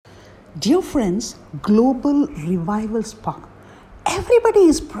Dear friends, global revival spark. Everybody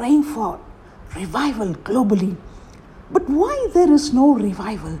is praying for revival globally. But why there is no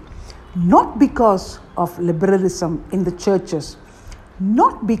revival? Not because of liberalism in the churches,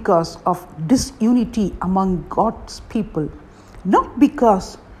 not because of disunity among God's people, not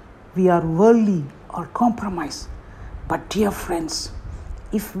because we are worldly or compromised. But dear friends,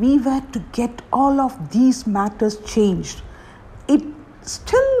 if we were to get all of these matters changed, it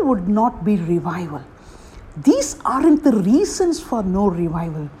still would not be revival. These aren't the reasons for no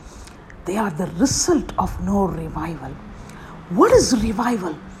revival. They are the result of no revival. What is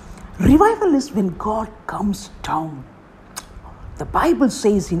revival? Revival is when God comes down. The Bible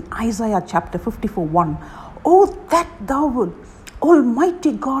says in Isaiah chapter 54:1, "Oh, that thou would,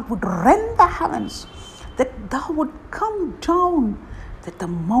 Almighty God, would rend the heavens, that thou would come down, that the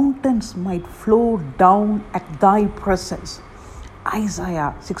mountains might flow down at thy presence."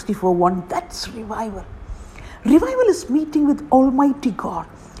 Isaiah 64:1, that's revival. Revival is meeting with Almighty God.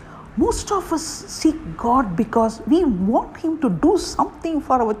 Most of us seek God because we want Him to do something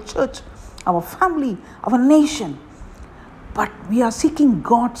for our church, our family, our nation. But we are seeking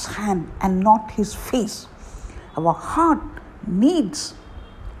God's hand and not His face. Our heart needs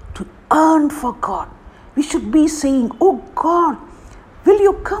to yearn for God. We should be saying, "Oh God, will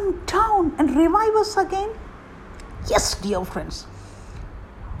you come down and revive us again?" Yes, dear friends.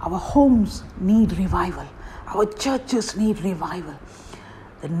 Our homes need revival. Our churches need revival.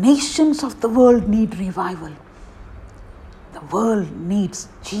 The nations of the world need revival. The world needs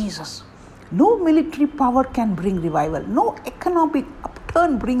Jesus. No military power can bring revival. No economic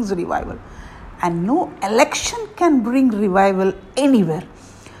upturn brings revival. And no election can bring revival anywhere.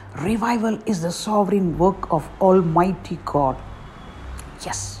 Revival is the sovereign work of Almighty God.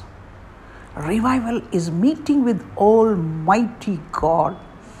 Yes. Revival is meeting with Almighty God.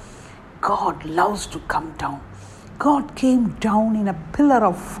 God loves to come down. God came down in a pillar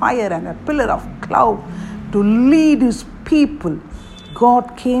of fire and a pillar of cloud to lead His people.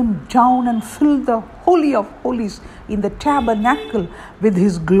 God came down and filled the Holy of Holies in the tabernacle with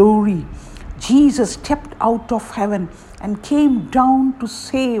His glory. Jesus stepped out of heaven and came down to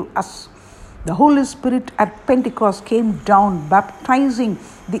save us. The Holy Spirit at Pentecost came down, baptizing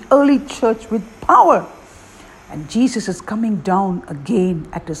the early church with power. And Jesus is coming down again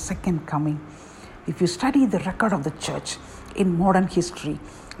at His second coming. If you study the record of the church in modern history,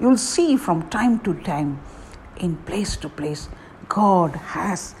 you will see from time to time, in place to place, God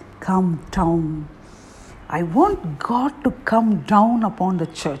has come down. I want God to come down upon the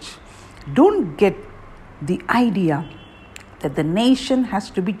church. Don't get the idea that the nation has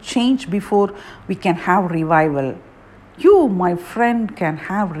to be changed before we can have revival. You, my friend, can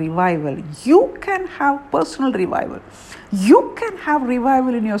have revival. You can have personal revival. You can have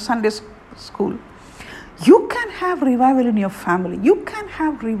revival in your Sunday school. You can have revival in your family. You can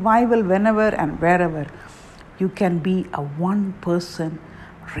have revival whenever and wherever. You can be a one-person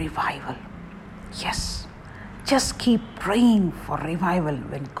revival. Yes, just keep praying for revival.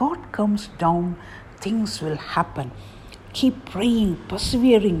 When God comes down, things will happen. Keep praying,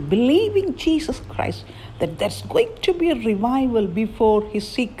 persevering, believing Jesus Christ that there's going to be a revival before His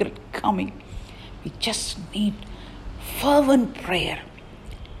secret coming. We just need fervent prayer,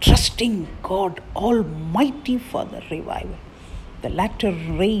 trusting God Almighty for the revival. The latter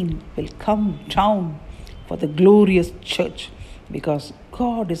rain will come down for the glorious church because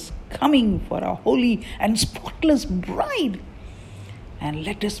God is coming for a holy and spotless bride. And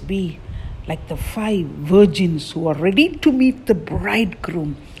let us be like the 5 virgins who are ready to meet the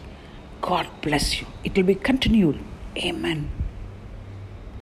bridegroom. God bless you. It will be continued. Amen.